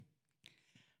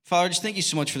Father, just thank you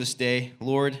so much for this day.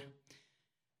 Lord,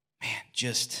 man,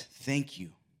 just thank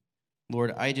you.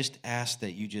 Lord, I just ask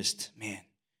that you just,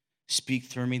 speak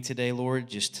through me today, Lord.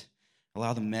 Just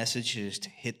allow the message to just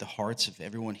hit the hearts of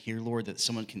everyone here, Lord, that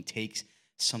someone can take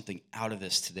something out of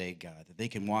this today, God, that they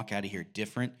can walk out of here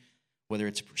different, whether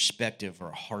it's a perspective or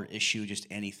a heart issue, just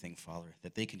anything, Father,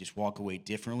 that they can just walk away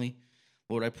differently.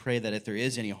 Lord, I pray that if there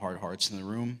is any hard hearts in the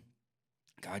room,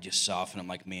 God, just soften them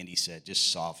like Mandy said.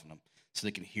 Just soften them so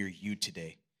they can hear you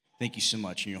today. Thank you so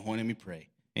much. In your holy name we pray.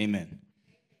 Amen.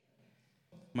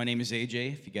 My name is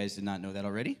AJ, if you guys did not know that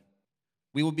already.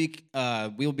 We will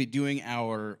be doing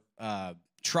our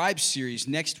tribe series.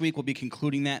 Next week we'll be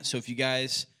concluding that. So if you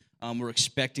guys were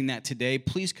expecting that today,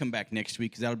 please come back next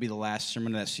week because that'll be the last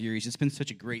sermon of that series. It's been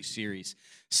such a great series.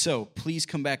 So please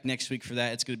come back next week for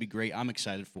that. It's going to be great. I'm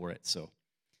excited for it. So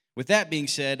with that being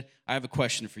said, I have a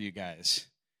question for you guys.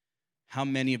 How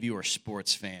many of you are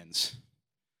sports fans?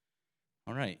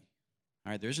 All right,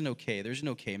 there's an okay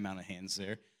amount of hands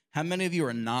there. How many of you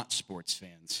are not sports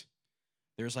fans?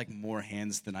 There's like more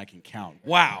hands than I can count.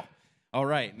 Wow. All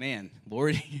right, man.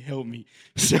 Lord, help me.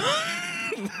 So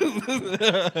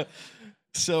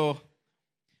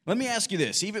let me ask you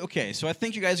this. So I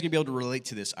think you guys are going to be able to relate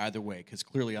to this either way, because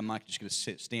clearly I'm not just going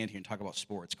to stand here and talk about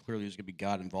sports. Clearly there's going to be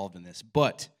God involved in this.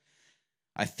 But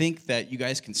I think that you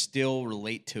guys can still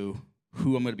relate to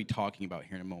who I'm going to be talking about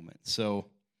here in a moment. So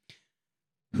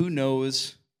who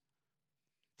knows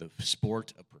the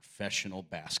sport of professional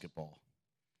basketball?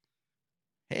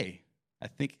 Hey,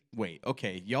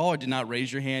 y'all did not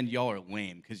raise your hand. Y'all are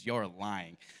lame because y'all are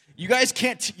lying. You guys are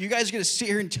going to sit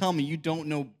here and tell me you don't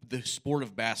know the sport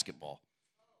of basketball.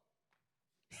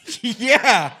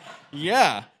 Yeah.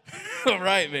 All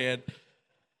right, man.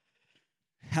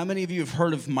 How many of you have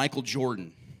heard of Michael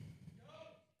Jordan?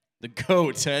 The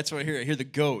GOAT. That's what I hear the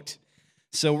GOAT.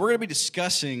 So we're going to be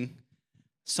discussing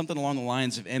something along the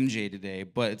lines of MJ today,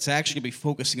 but it's actually going to be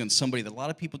focusing on somebody that a lot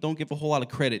of people don't give a whole lot of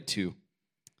credit to.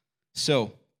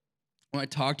 So I want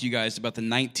to talk to you guys about the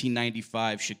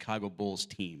 1995 Chicago Bulls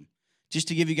team. Just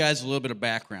to give you guys a little bit of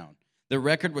background. Their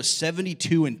record was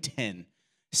 72-10.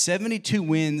 72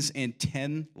 wins and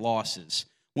 10 losses.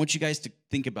 I want you guys to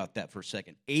think about that for a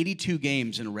second. 82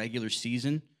 games in a regular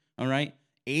season, all right?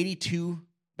 82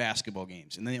 basketball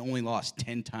games, and they only lost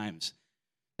 10 times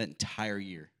that entire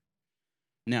year.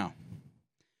 Now,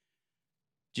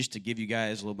 just to give you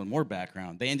guys a little bit more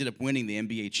background, they ended up winning the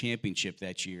NBA championship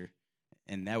that year,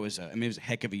 and that was it was a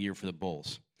heck of a year for the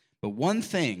Bulls. But one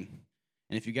thing,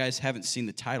 and if you guys haven't seen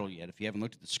the title yet, if you haven't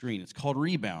looked at the screen, it's called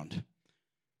Rebound.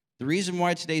 The reason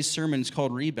why today's sermon is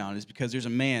called Rebound is because there's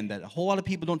a man that a whole lot of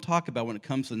people don't talk about when it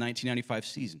comes to the 1995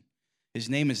 season.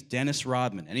 His name is Dennis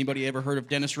Rodman. Anybody ever heard of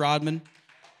Dennis Rodman?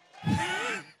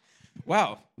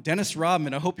 Wow, Dennis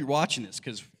Rodman, I hope you're watching this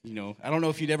because, I don't know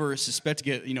if you'd ever suspect to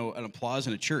get, an applause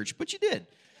in a church, but you did.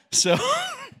 So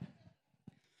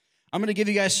I'm going to give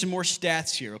you guys some more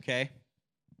stats here, okay?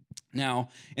 Now,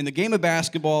 in the game of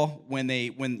basketball, when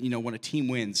a team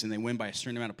wins and they win by a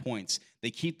certain amount of points, they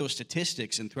keep those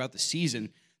statistics, and throughout the season,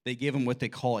 they give them what they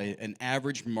call an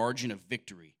average margin of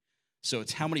victory. So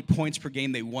it's how many points per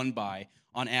game they won by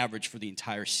on average for the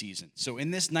entire season. So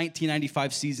in this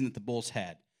 1995 season that the Bulls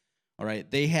had, all right,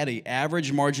 they had an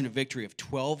average margin of victory of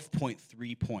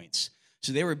 12.3 points.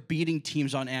 So they were beating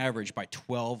teams on average by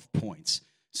 12 points.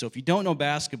 So if you don't know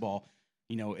basketball,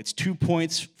 it's 2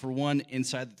 points for one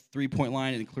inside the three-point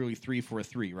line and clearly 3 for a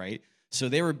three, right? So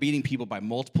they were beating people by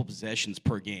multiple possessions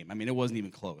per game. I mean, it wasn't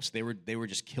even close. They were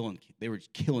just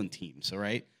killing teams, all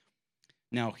right?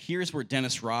 Now, here's where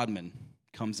Dennis Rodman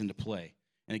comes into play.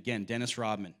 And again, Dennis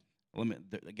Rodman,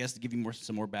 I guess to give you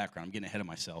some more background, I'm getting ahead of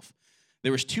myself.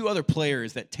 There was two other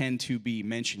players that tend to be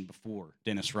mentioned before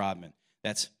Dennis Rodman.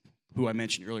 That's who I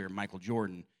mentioned earlier, Michael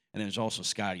Jordan, and then there's also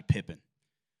Scottie Pippen.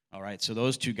 All right, so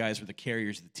those two guys were the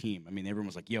carriers of the team. I mean, everyone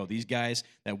was like, yo, these guys,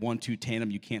 that 1-2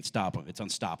 tandem, you can't stop them. It's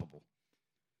unstoppable.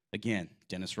 Again,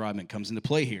 Dennis Rodman comes into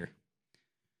play here.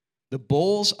 The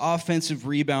Bulls' offensive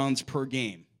rebounds per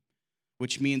game,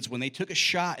 which means when they took a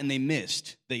shot and they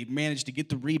missed, they managed to get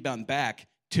the rebound back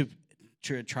to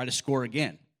try to score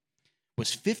again,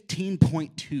 was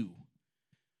 15.2,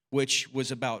 which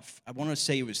was about, I want to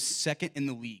say it was second in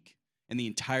the league, in the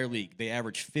entire league. They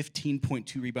averaged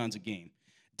 15.2 rebounds a game.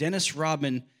 Dennis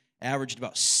Rodman averaged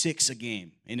about 6 a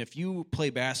game. And if you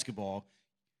play basketball,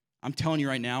 I'm telling you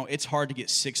right now, it's hard to get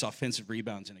 6 offensive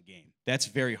rebounds in a game. That's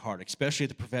very hard, especially at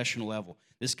the professional level.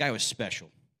 This guy was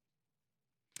special.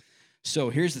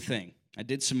 So here's the thing. I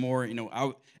did some more,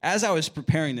 as I was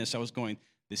preparing this, I was going,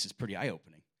 this is pretty eye-opening.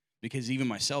 Because even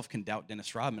myself can doubt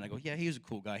Dennis Rodman. I go, yeah, he was a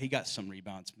cool guy. He got some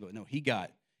rebounds. But no, he got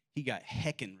he got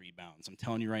heckin' rebounds. I'm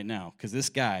telling you right now, because this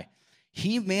guy,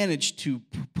 he managed to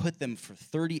put them for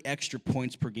 30 extra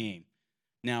points per game.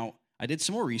 Now, I did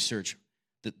some more research.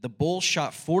 The Bulls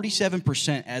shot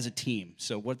 47% as a team.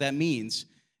 So what that means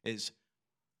is,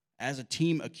 as a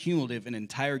team accumulative an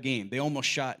entire game, they almost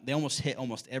hit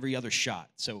almost every other shot.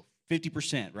 So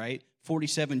 50%, right?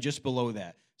 47 just below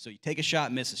that. So you take a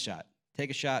shot, miss a shot. Take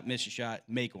a shot, miss a shot,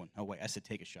 make one. Oh, wait, I said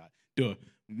take a shot. Duh.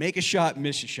 Make a shot,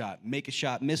 miss a shot. Make a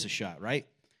shot, miss a shot, right?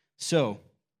 So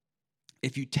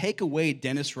if you take away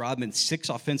Dennis Rodman's 6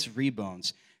 offensive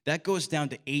rebounds, that goes down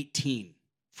to 18.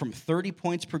 From 30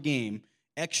 points per game,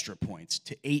 extra points,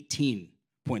 to 18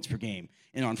 points per game.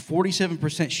 And on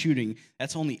 47% shooting,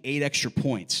 that's only 8 extra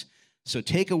points. So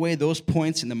take away those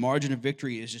points, and the margin of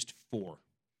victory is just 4.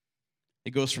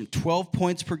 It goes from 12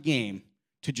 points per game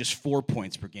to just 4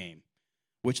 points per game,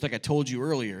 which, like I told you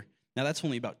earlier, now that's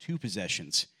only about 2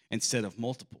 possessions instead of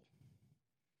multiple.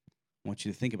 I want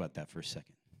you to think about that for a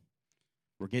second.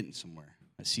 We're getting somewhere.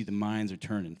 I see the minds are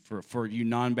turning. For you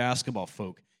non-basketball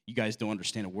folk, you guys don't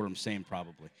understand a word I'm saying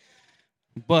probably.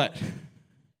 But,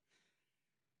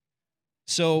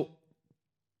 so,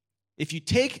 if you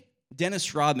take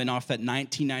Dennis Rodman off that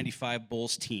 1995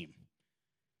 Bulls team,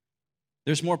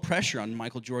 there's more pressure on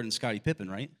Michael Jordan and Scottie Pippen,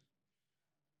 right?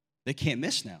 They can't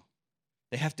miss now.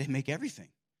 They have to make everything.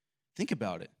 Think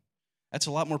about it. That's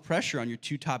a lot more pressure on your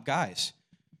 2 top guys,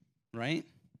 right?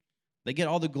 They get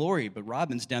all the glory, but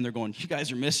Rodman's down there going, you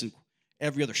guys are missing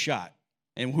every other shot.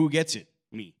 And who gets it?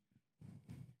 Me.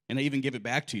 And I even give it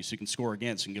back to you so you can score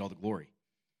again so you can get all the glory.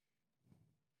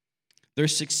 Their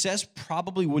success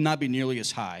probably would not be nearly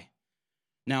as high.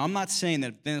 Now, I'm not saying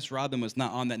that if Dennis Rodman was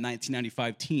not on that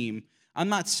 1995 team, I'm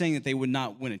not saying that they would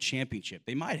not win a championship.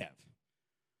 They might have.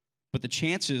 But the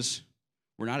chances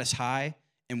were not as high,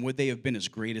 and would they have been as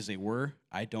great as they were?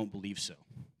 I don't believe so.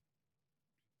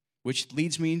 Which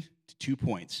leads me to 2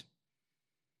 points.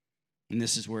 And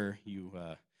this is where you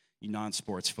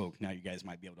non-sports folk, now you guys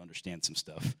might be able to understand some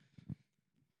stuff.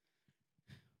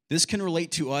 This can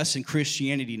relate to us in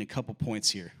Christianity in a couple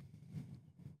points here.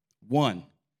 1,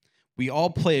 we all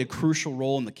play a crucial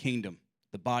role in the kingdom,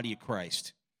 the body of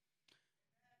Christ.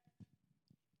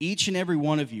 Each and every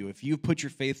one of you, if you've put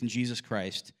your faith in Jesus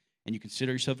Christ and you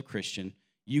consider yourself a Christian,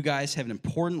 you guys have an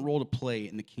important role to play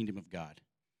in the kingdom of God.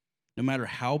 No matter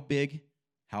how big,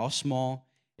 how small,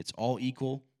 it's all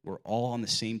equal. We're all on the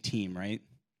same team, right?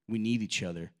 We need each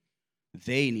other.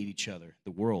 They need each other,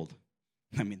 the world.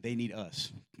 I mean, they need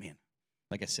us. Man,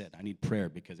 like I said, I need prayer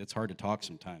because it's hard to talk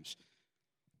sometimes.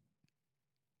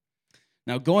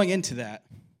 Now, going into that,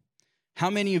 how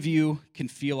many of you can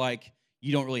feel like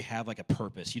you don't really have like a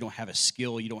purpose? You don't have a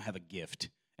skill. You don't have a gift.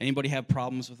 Anybody have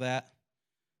problems with that?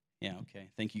 Yeah, okay.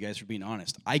 Thank you guys for being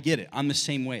honest. I get it. I'm the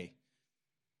same way.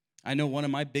 I know one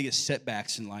of my biggest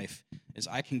setbacks in life is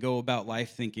I can go about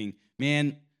life thinking,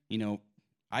 man, you know,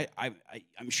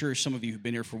 I'm sure some of you who've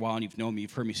been here for a while and you've known me,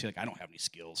 you've heard me say, like, I don't have any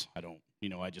skills. I don't, you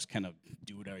know, I just kind of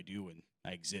do what I do and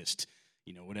I exist,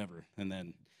 you know, whatever. And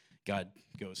then God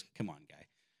goes, come on, guy.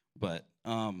 But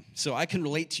so I can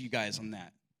relate to you guys on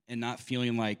that and not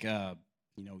feeling like, you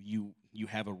know, you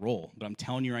have a role. But I'm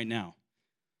telling you right now,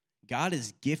 God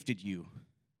has gifted you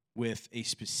with a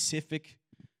specific,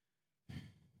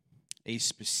 I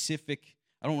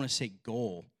don't want to say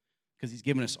goal, because he's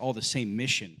given us all the same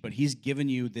mission, but he's given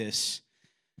you this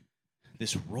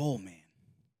role, man.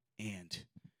 And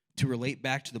to relate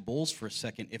back to the Bulls for a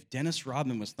second, if Dennis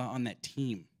Rodman was not on that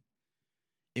team,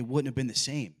 it wouldn't have been the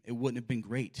same. It wouldn't have been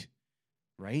great,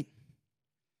 right?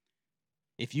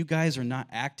 If you guys are not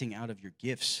acting out of your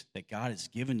gifts that God has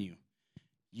given you,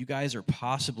 you guys are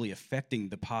possibly affecting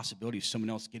the possibility of someone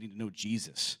else getting to know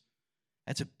Jesus.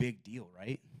 That's a big deal,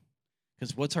 right?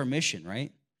 Because what's our mission,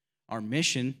 right? Our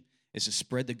mission is to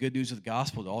spread the good news of the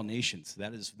gospel to all nations.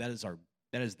 That is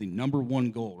the number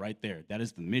one goal right there. That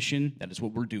is the mission. That is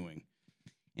what we're doing.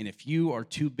 And if you are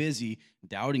too busy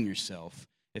doubting yourself,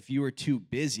 if you are too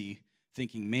busy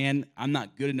thinking, man, I'm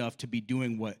not good enough to be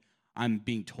doing what I'm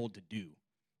being told to do,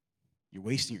 you're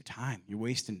wasting your time. You're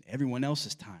wasting everyone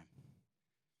else's time.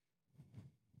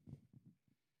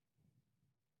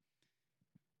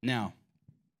 Now,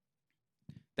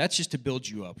 that's just to build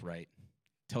you up, right?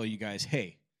 Tell you guys,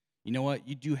 hey, you know what?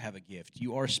 You do have a gift.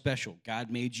 You are special. God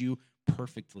made you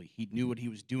perfectly. He knew what he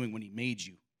was doing when he made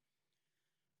you.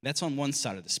 That's on one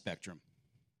side of the spectrum.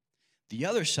 The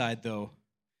other side, though,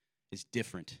 is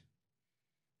different,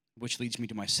 which leads me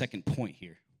to my second point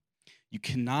here. You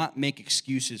cannot make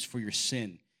excuses for your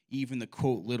sin, even the,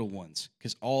 quote, little ones,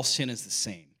 because all sin is the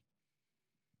same.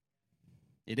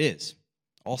 It is.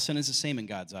 All sin is the same in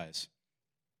God's eyes.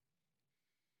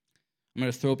 I'm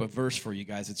going to throw up a verse for you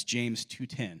guys. It's James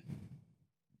 2:10.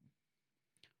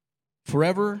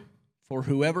 For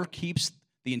whoever keeps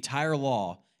the entire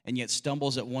law and yet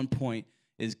stumbles at one point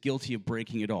is guilty of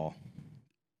breaking it all.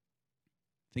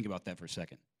 Think about that for a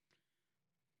second.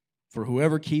 For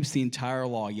whoever keeps the entire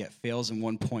law yet fails in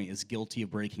one point is guilty of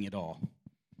breaking it all.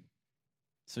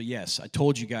 So yes, I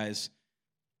told you guys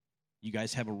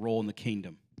have a role in the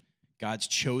kingdom. God's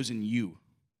chosen you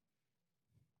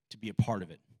to be a part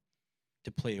of it,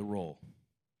 to play a role.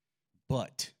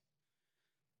 But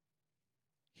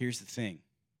here's the thing.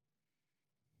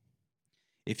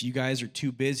 If you guys are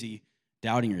too busy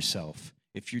doubting yourself,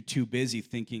 if you're too busy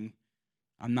thinking,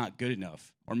 I'm not good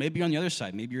enough, or maybe on the other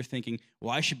side, maybe you're thinking,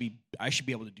 well, I should be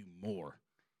able to do more,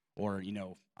 or,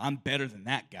 I'm better than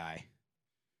that guy,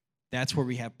 that's where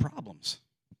we have problems.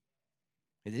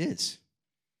 It is.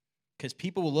 Because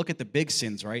people will look at the big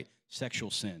sins, right?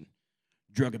 Sexual sin,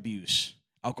 drug abuse,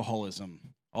 alcoholism,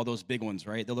 all those big ones,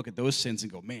 right? They'll look at those sins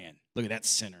and go, man, look at that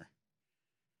sinner.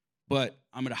 But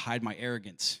I'm going to hide my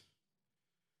arrogance.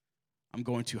 I'm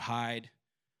going to hide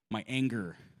my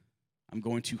anger. I'm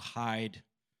going to hide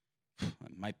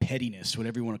my pettiness,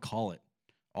 whatever you want to call it.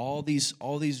 All these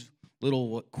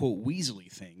little, quote, weaselly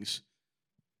things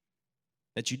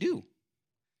that you do.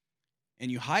 And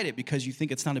you hide it because you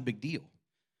think it's not a big deal.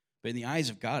 But in the eyes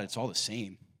of God, it's all the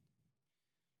same.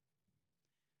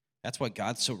 That's why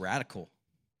God's so radical.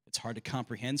 It's hard to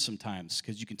comprehend sometimes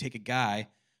because you can take a guy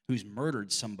who's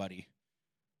murdered somebody,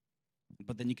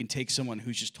 but then you can take someone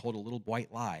who's just told a little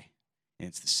white lie, and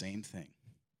it's the same thing.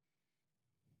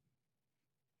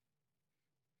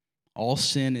 All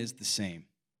sin is the same.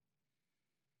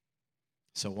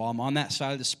 So while I'm on that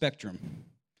side of the spectrum,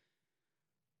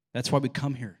 that's why we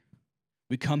come here.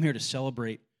 We come here to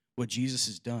celebrate what Jesus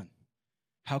has done.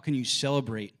 How can you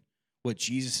celebrate what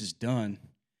Jesus has done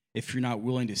if you're not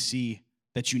willing to see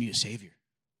that you need a Savior?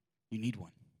 You need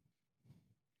one.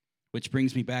 Which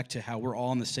brings me back to how we're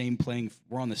all on the same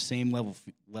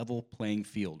level playing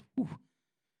field. Whew.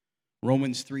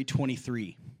 Romans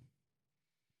 3:23.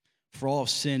 For all have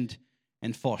sinned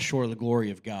and fall short of the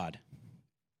glory of God.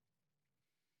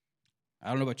 I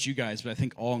don't know about you guys, but I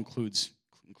think all includes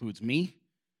me,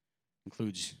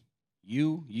 includes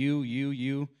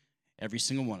you, every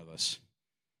single one of us.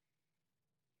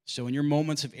 So in your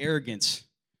moments of arrogance,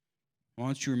 why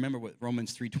don't you remember what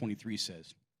Romans 3:23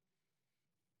 says?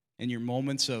 In your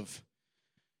moments of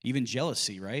even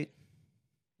jealousy, right?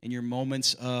 In your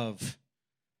moments of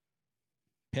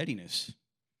pettiness,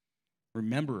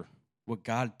 remember what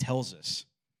God tells us.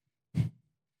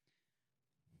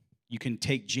 You can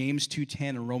take James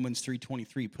 2:10 and Romans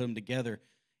 3:23, put them together,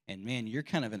 and man, you're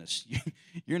kind of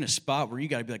you're in a spot where you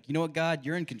got to be like, you know what, God,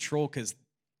 you're in control because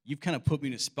you've kind of put me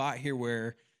in a spot here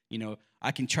where,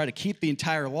 I can try to keep the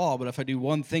entire law, but if I do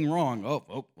one thing wrong,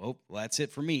 well, that's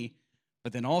it for me.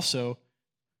 But then also,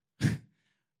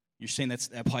 you're saying that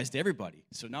applies to everybody.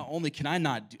 So not only can I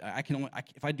not,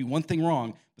 if I do one thing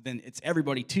wrong, but then it's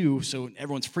everybody too. So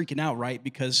everyone's freaking out, right?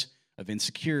 Because of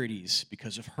insecurities,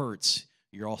 because of hurts.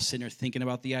 You're all sitting there thinking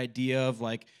about the idea of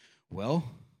like, when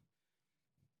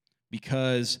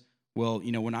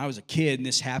I was a kid and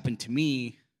this happened to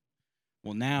me,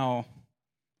 well, now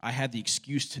I have the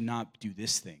excuse to not do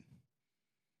this thing.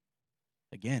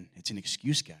 Again, it's an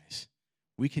excuse, guys.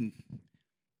 We can,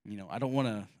 I don't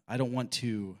want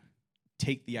to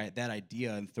take that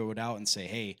idea and throw it out and say,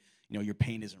 hey, your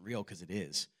pain isn't real, because it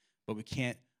is. But we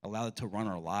can't allow it to run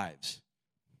our lives.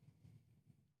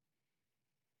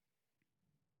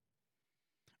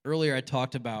 Earlier I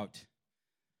talked about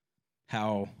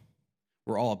how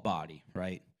we're all a body,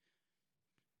 right?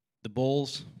 The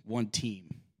Bulls, one team.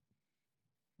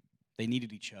 They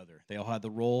needed each other. They all had the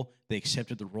role, they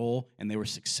accepted the role, and they were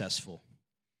successful.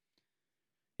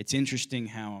 It's interesting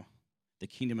how the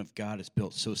kingdom of God is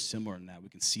built so similar in that. We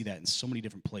can see that in so many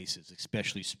different places,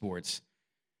 especially sports.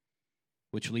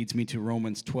 Which leads me to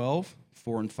Romans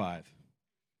 12:4-5.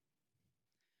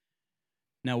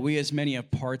 Now we as many have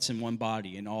parts in one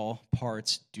body, and all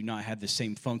parts do not have the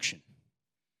same function.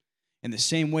 In the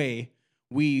same way,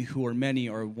 we who are many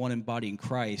are one in body in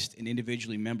Christ and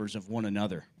individually members of one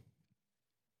another.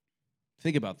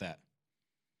 Think about that.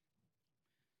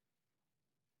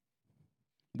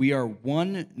 We are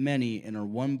many and are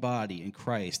one body in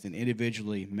Christ and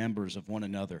individually members of one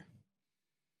another.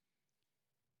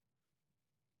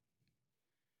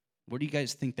 What do you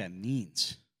guys think that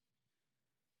means?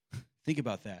 Think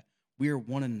about that. We are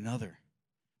one another.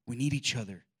 We need each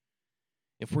other.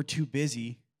 If we're too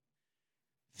busy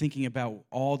thinking about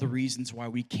all the reasons why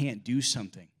we can't do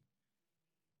something,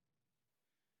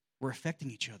 we're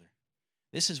affecting each other.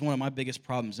 This is one of my biggest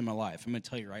problems in my life. I'm going to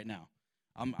tell you right now.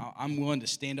 I'm willing to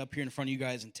stand up here in front of you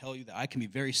guys and tell you that I can be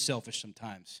very selfish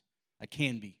sometimes. I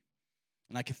can be.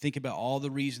 And I can think about all the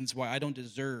reasons why I don't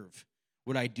deserve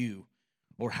what I do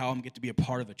or how I'm get to be a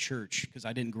part of a church because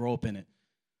I didn't grow up in it.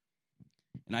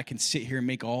 And I can sit here and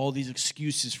make all these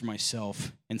excuses for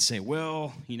myself and say,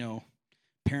 well,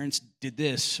 parents did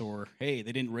this, or, hey,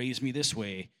 they didn't raise me this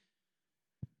way.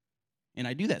 And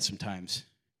I do that sometimes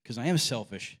because I am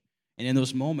selfish. And in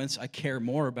those moments, I care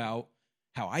more about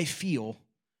how I feel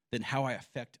than how I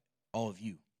affect all of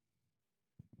you.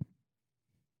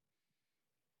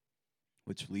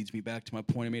 Which leads me back to my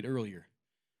point I made earlier.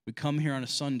 We come here on a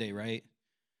Sunday, right?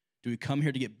 Do we come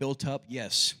here to get built up?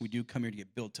 Yes, we do come here to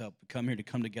get built up. We come here to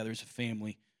come together as a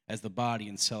family, as the body,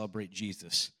 and celebrate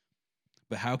Jesus.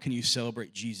 But how can you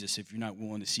celebrate Jesus if you're not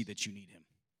willing to see that you need him?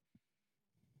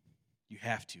 You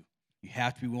have to. You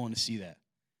have to be willing to see that.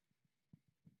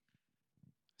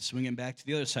 Swinging back to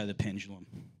the other side of the pendulum.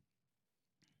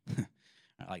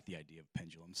 I like the idea of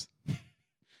pendulums.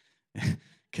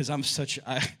 Because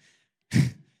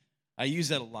I use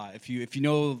that a lot. If you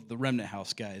know the Remnant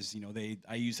House guys,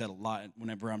 I use that a lot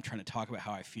whenever I'm trying to talk about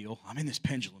how I feel. I'm in this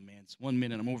pendulum, man. It's 1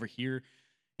 minute I'm over here,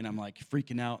 and I'm like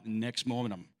freaking out, and the next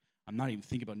moment I'm not even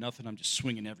thinking about nothing. I'm just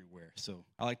swinging everywhere. So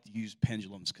I like to use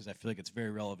pendulums because I feel like it's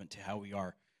very relevant to how we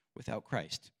are without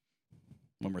Christ.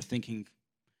 When we're thinking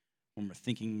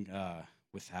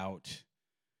without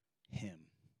him,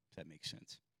 if that makes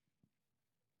sense.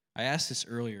 I asked this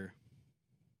earlier,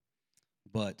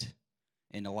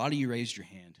 and a lot of you raised your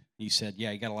hand. You said,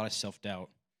 yeah, you got a lot of self-doubt.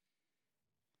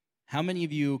 How many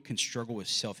of you can struggle with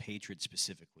self-hatred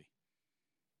specifically?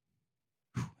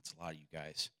 That's a lot of you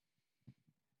guys.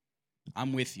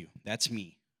 I'm with you. That's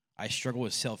me. I struggle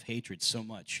with self-hatred so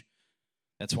much.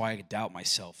 That's why I doubt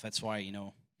myself. That's why,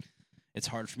 it's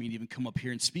hard for me to even come up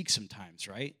here and speak sometimes,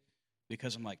 right?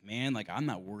 Because I'm like, man, I'm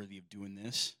not worthy of doing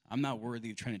this. I'm not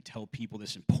worthy of trying to tell people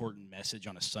this important message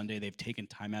on a Sunday. They've taken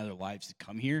time out of their lives to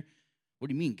come here. What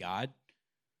do you mean, God?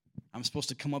 I'm supposed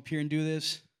to come up here and do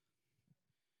this?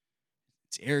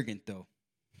 It's arrogant, though.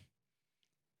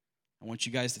 I want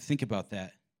you guys to think about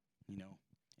that,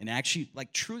 and actually,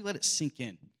 truly let it sink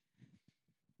in.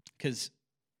 Because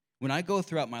when I go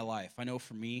throughout my life, I know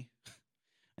for me,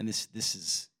 and this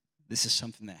is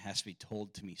something that has to be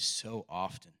told to me so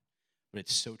often, but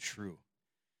it's so true.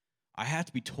 I have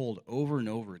to be told over and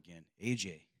over again,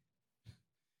 AJ,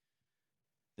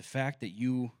 the fact that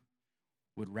you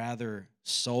would rather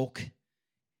sulk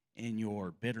in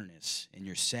your bitterness, in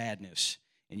your sadness,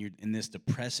 in this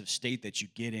depressive state that you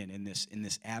get in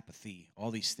this apathy,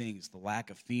 all these things, the lack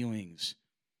of feelings.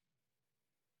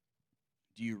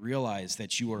 Do you realize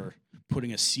that you are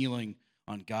putting a ceiling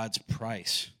on God's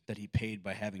price that he paid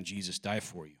by having Jesus die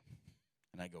for you?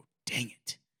 And I go, dang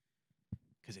it,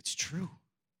 because it's true.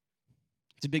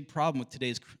 It's a big problem with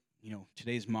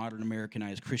today's modern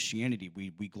Americanized Christianity.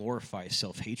 We glorify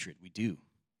self-hatred. We do.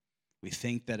 We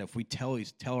think that if we tell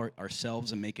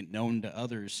ourselves and make it known to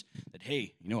others that,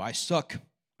 hey, I suck.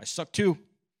 I suck too.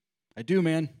 I do,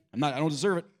 man. I don't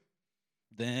deserve it.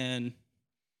 Then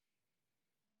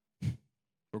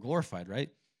we're glorified, right?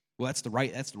 Well, that's the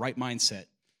right mindset,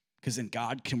 because then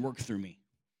God can work through me.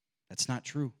 That's not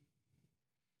true.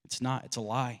 It's not. It's a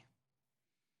lie.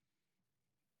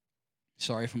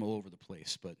 Sorry if I'm all over the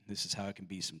place, but this is how it can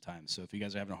be sometimes. So if you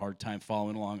guys are having a hard time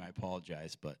following along, I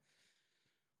apologize. But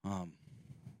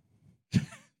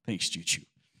thanks, Choo-Choo.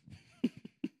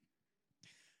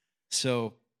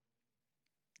 So,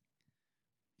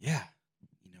 yeah,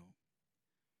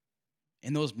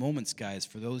 in those moments, guys,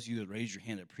 for those of you that raise your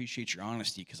hand, I appreciate your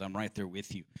honesty because I'm right there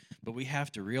with you. But we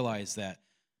have to realize that,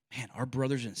 man, our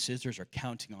brothers and sisters are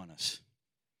counting on us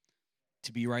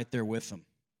to be right there with them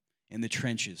in the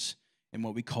trenches, in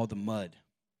what we call the mud,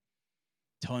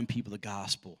 telling people the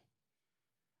gospel,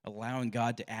 allowing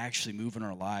God to actually move in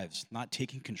our lives, not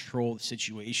taking control of the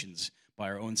situations by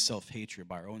our own self-hatred,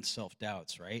 by our own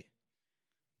self-doubts, right?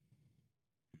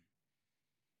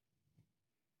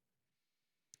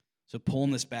 So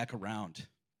pulling this back around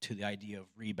to the idea of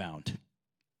rebound.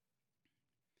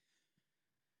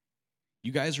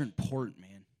 You guys are important,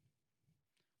 man.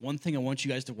 One thing I want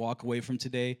you guys to walk away from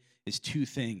today is two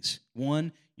things.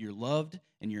 One, you're loved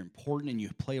and you're important and you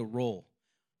play a role.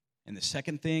 And the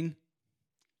second thing,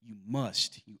 you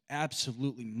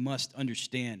absolutely must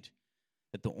understand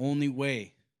that the only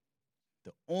way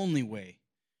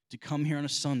to come here on a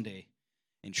Sunday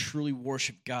and truly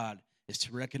worship God is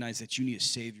to recognize that you need a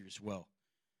Savior as well.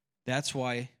 That's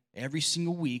why every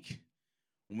single week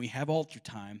when we have altar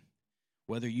time,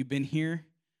 whether you've been here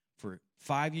for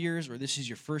 5 years or this is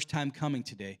your first time coming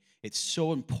today, it's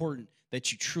so important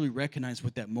that you truly recognize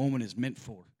what that moment is meant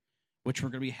for, which we're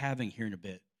going to be having here in a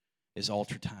bit, is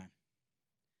altar time.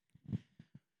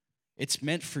 It's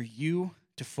meant for you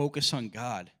to focus on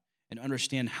God and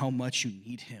understand how much you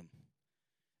need him.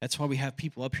 That's why we have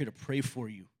people up here to pray for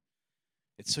you.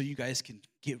 It's so you guys can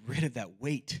get rid of that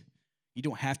weight. You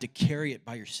don't have to carry it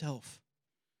by yourself.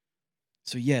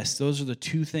 So yes, those are the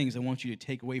two things I want you to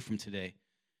take away from today,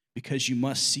 because you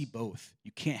must see both.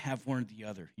 You can't have one or the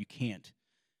other. You can't.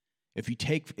 If you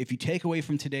take away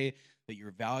from today that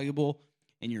you're valuable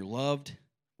and you're loved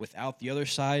without the other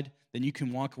side, then you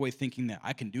can walk away thinking that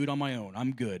I can do it on my own.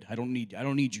 I'm good. I don't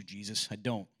need you, Jesus. I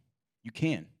don't. You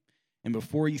can. And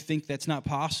before you think that's not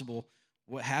possible,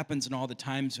 what happens in all the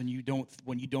times when you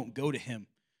don't go to him?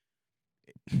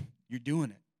 You're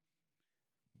doing it.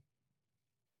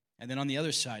 And then on the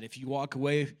other side, if you walk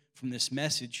away from this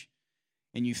message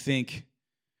and you think,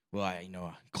 well,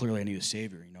 clearly I need a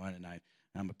Savior, and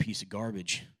I'm a piece of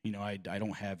garbage, I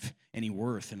don't have any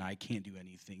worth and I can't do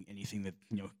anything that,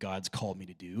 God's called me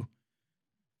to do,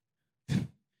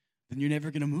 then you're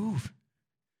never going to move.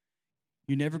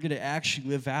 You're never going to actually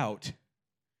live out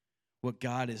what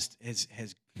God has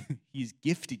he's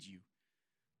gifted you.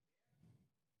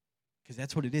 Because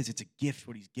that's what it is. It's a gift,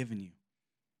 what he's given you.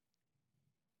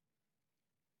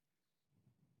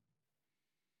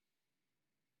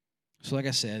 So like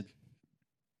I said,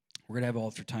 we're going to have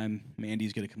altar time.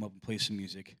 Mandy's going to come up and play some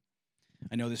music.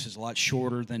 I know this is a lot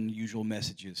shorter than usual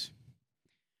messages.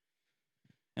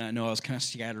 And I know I was kind of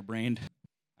scatterbrained.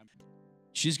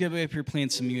 She's going to be up here playing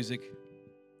some music.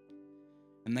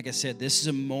 And like I said, this is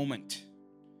a moment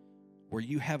where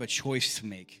you have a choice to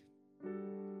make.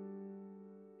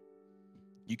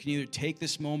 You can either take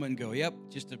this moment and go, yep,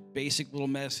 just a basic little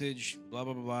message, blah,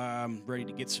 blah, blah, blah, I'm ready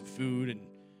to get some food and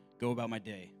go about my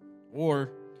day.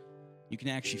 Or you can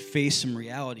actually face some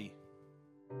reality.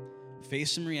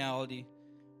 Face some reality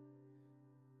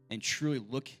and truly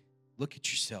look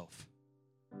at yourself.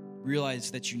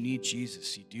 Realize that you need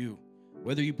Jesus. You do.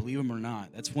 Whether you believe him or not.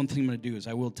 That's one thing I'm going to do is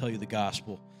I will tell you the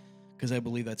gospel because I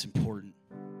believe that's important.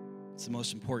 It's the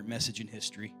most important message in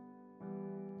history.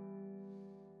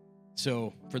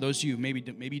 So for those of you, maybe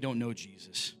you don't know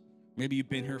Jesus. Maybe you've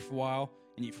been here for a while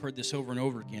and you've heard this over and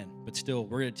over again. But still,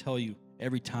 we're going to tell you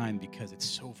every time because it's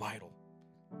so vital.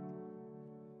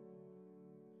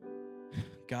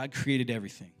 God created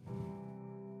everything.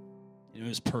 And it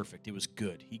was perfect. It was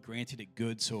good. He granted it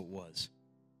good, so it was.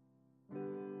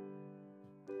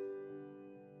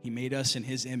 He made us in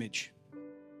his image.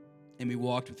 And we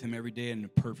walked with him every day in a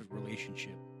perfect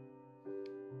relationship.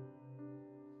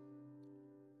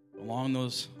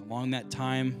 Along that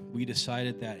time, we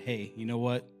decided that, hey, you know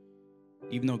what?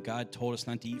 Even though God told us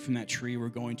not to eat from that tree, we're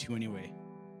going to anyway.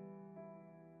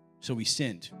 So we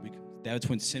sinned. That's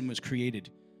when sin was created.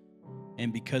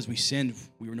 And because we sinned,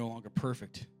 we were no longer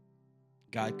perfect.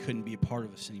 God couldn't be a part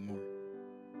of us anymore.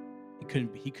 He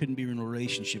couldn't be in a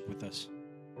relationship with us.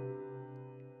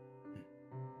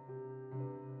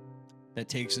 That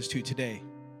takes us to today,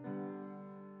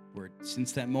 where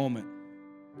since that moment,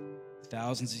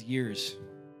 thousands of years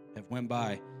have went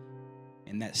by,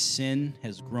 and that sin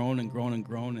has grown and grown and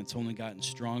grown, and it's only gotten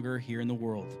stronger here in the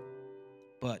world.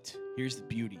 But here's the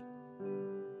beauty.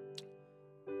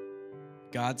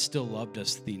 God still loved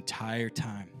us the entire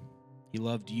time. He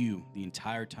loved you the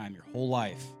entire time, your whole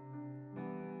life.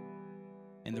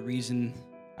 And the reason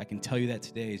I can tell you that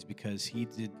today is because he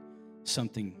did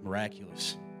something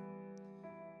miraculous.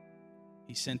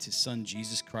 He sent his son,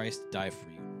 Jesus Christ, to die for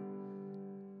you.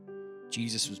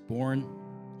 Jesus was born.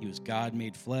 He was God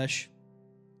made flesh.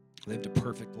 Lived a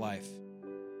perfect life.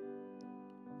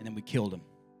 And then we killed him.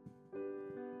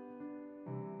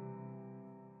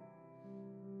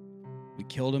 We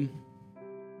killed him,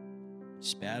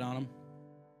 spat on him,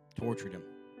 tortured him.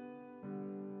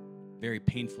 Very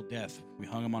painful death. We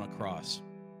hung him on a cross.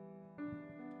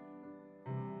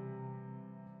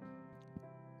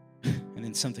 And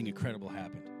then something incredible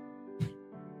happened.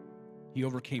 He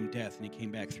overcame death, and he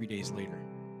came back 3 days later.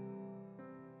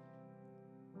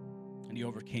 And he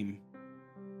overcame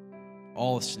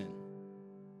all sin.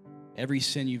 Every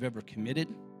sin you've ever committed,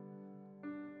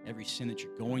 every sin that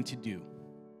you're going to do,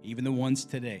 even the ones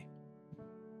today,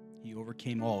 he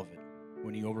overcame all of it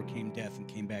when he overcame death and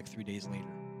came back 3 days later.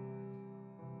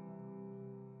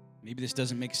 Maybe this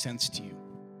doesn't make sense to you,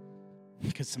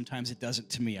 because sometimes it doesn't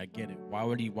to me. I get it. Why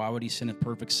would he send a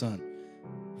perfect son?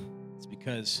 It's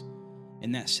because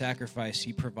in that sacrifice,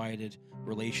 he provided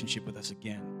relationship with us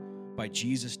again. By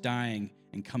Jesus dying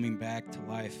and coming back to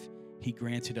life, he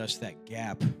granted us that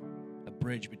gap, a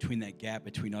bridge between that gap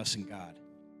between us and God.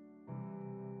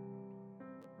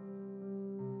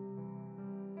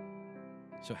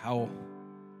 So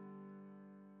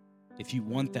if you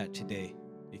want that today,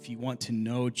 if you want to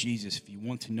know Jesus, if you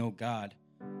want to know God,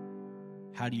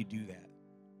 how do you do that?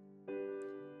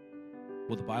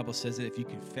 Well, the Bible says that if you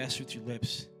confess with your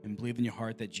lips and believe in your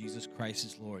heart that Jesus Christ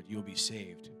is Lord, you'll be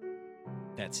saved.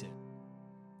 That's it.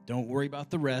 Don't worry about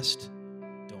the rest.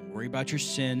 Don't worry about your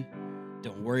sin.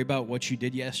 Don't worry about what you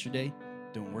did yesterday.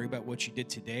 Don't worry about what you did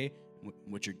today,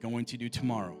 what you're going to do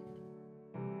tomorrow.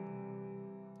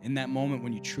 In that moment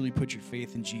when you truly put your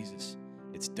faith in Jesus,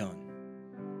 it's done.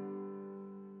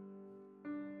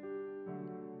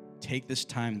 Take this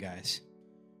time, guys,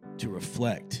 to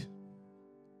reflect,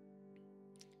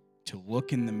 to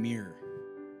look in the mirror,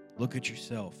 look at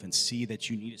yourself and see that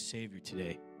you need a Savior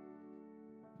today.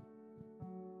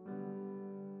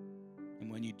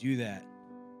 And when you do that,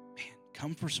 man,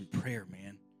 come for some prayer,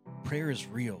 man. Prayer is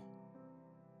real.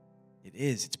 It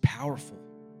is. It's powerful.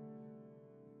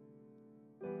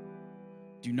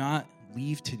 Do not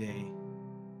leave today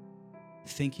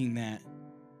thinking that,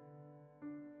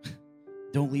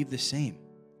 don't leave the same.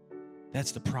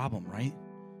 That's the problem, right?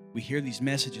 We hear these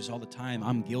messages all the time.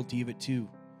 I'm guilty of it too.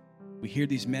 We hear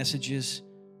these messages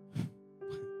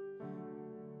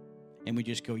and we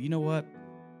just go, you know what?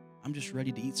 I'm just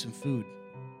ready to eat some food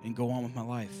and go on with my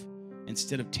life,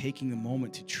 instead of taking the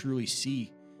moment to truly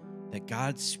see that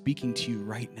God's speaking to you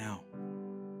right now.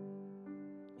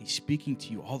 He's speaking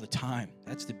to you all the time.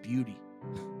 That's the beauty.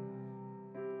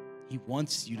 He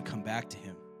wants you to come back to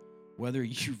him. Whether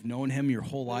you've known him your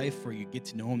whole life or you get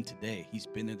to know him today, he's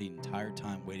been there the entire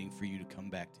time waiting for you to come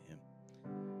back to him.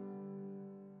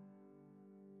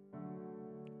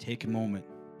 Take a moment,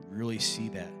 really see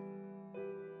that.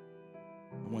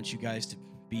 I want you guys to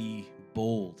be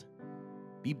bold.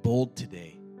 Be bold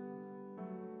today.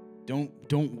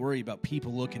 Don't worry about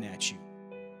people looking at you.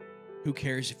 Who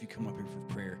cares if you come up here for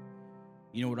prayer?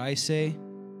 You know what I say?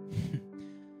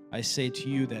 I say to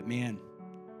you that, man,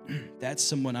 that's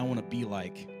someone I want to be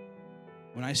like.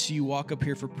 When I see you walk up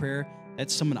here for prayer,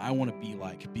 that's someone I want to be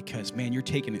like, because, man, you're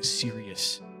taking it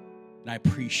serious, and I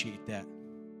appreciate that.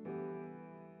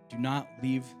 Do not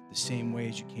leave the same way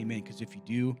as you came in, because if you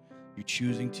do, you're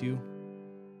choosing to.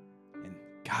 And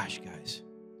gosh, guys,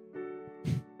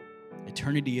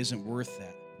 eternity isn't worth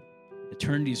that.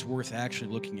 Eternity is worth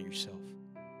actually looking at yourself.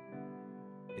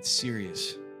 It's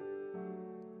serious.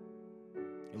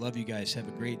 I love you guys. Have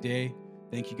a great day.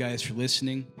 Thank you guys for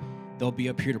listening. They'll be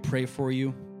up here to pray for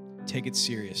you. Take it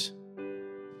serious.